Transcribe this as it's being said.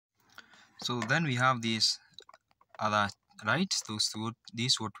So then we have this other right.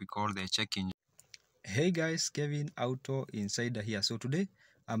 This what we call the check engine. Hey guys, Kevin Auto Insider here. So today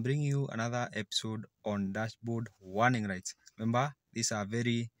I'm bringing you another episode on dashboard warning lights. Remember, these are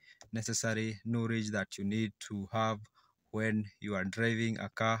very necessary knowledge that you need to have when you are driving a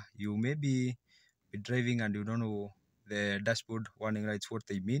car. You may be driving and you don't know the dashboard warning lights, what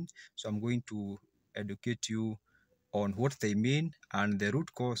they mean. So I'm going to educate you on what they mean and the root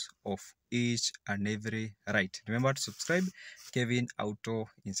cause of each and every right. Remember to subscribe. Kevin Auto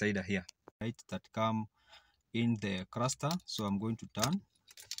Insider here. Right, that come in the cluster. So I'm going to turn.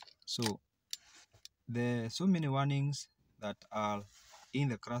 So there are so many warnings that are in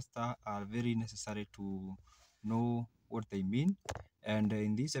the cluster are very necessary to know what they mean. And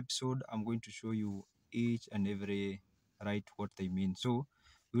in this episode, I'm going to show you each and every right what they mean. So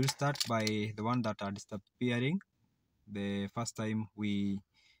we'll start by the one that are disappearing the first time we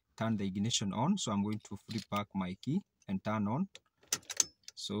turn the ignition on. So I'm going to flip back my key and turn on.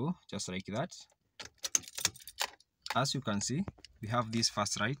 So just like that. As you can see, we have this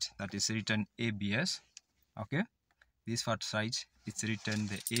first right that is written ABS. Okay, this first right it's written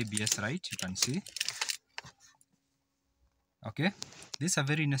the ABS right, you can see. Okay, this is a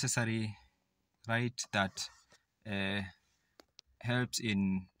very necessary right that helps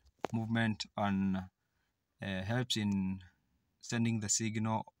in movement and helps in sending the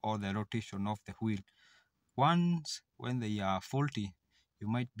signal or the rotation of the wheel. Once when they are faulty, you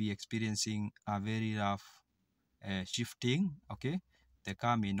might be experiencing a very rough shifting. Okay, the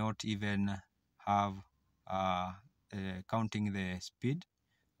car may not even have counting the speed.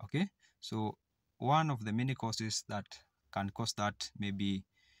 Okay, so one of the many causes that can cause that may be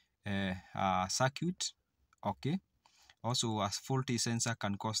a circuit. Okay, also a faulty sensor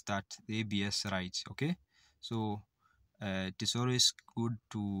can cause that, the ABS right. Okay, so it is always good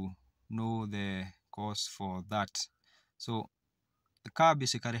to know the cause for that. So the car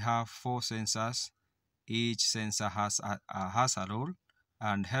basically have 4 sensors. Each sensor has a role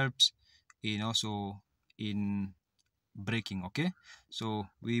and helps in also in braking. Okay, so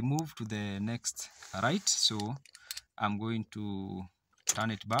we move to the next right. So I'm going to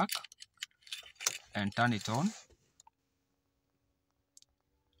turn it back and turn it on.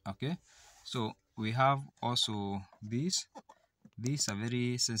 Okay, so we have also this are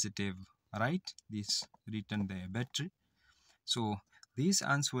very sensitive right, this written the battery. So this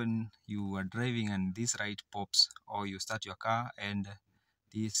ends when you are driving and this light pops, or you start your car and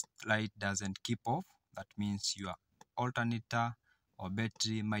this light doesn't keep off. That means your alternator or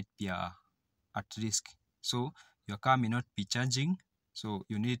battery might be at risk. So your car may not be charging. So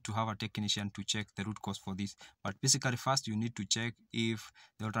you need to have a technician to check the root cause for this. But basically first you need to check if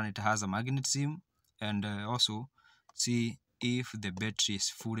the alternator has a magnetism, and also see if the battery is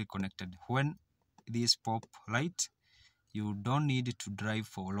fully connected. When this pop light, you don't need to drive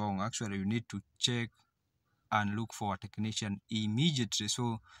for long. Actually, you need to check and look for a technician immediately.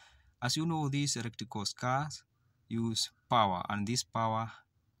 So as you know, these electrical cars use power, and this power,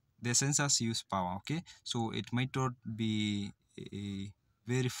 the sensors use power. Okay, so it might not be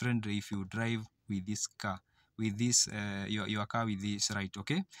very friendly if you drive with this car, with this your car with this right.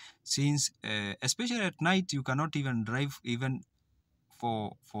 Okay, since especially at night you cannot even drive even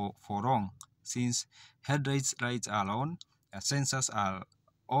for long, since headlights lights are on, sensors are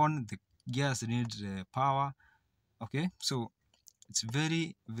on, the gears need power. Okay, so it's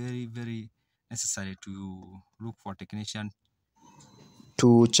very necessary to look for a technician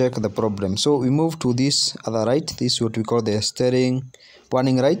to check the problem. So we move to this other right. This is what we call the steering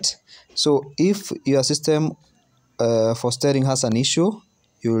warning right. So if your system for steering has an issue,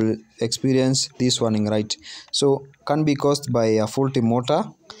 you will experience this warning right. So can be caused by a faulty motor,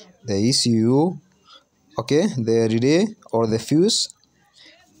 the ECU, okay, the relay or the fuse.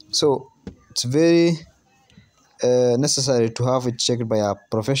 So it's very necessary to have it checked by a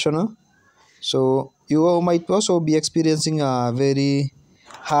professional. So you might also be experiencing a very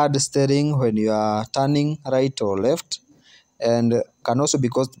hard steering when you are turning right or left, and can also be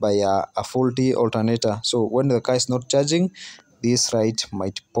caused by a faulty alternator. So when the car is not charging, this light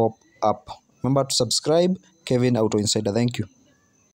might pop up. Remember to subscribe. Kevin Auto Insider. Thank you.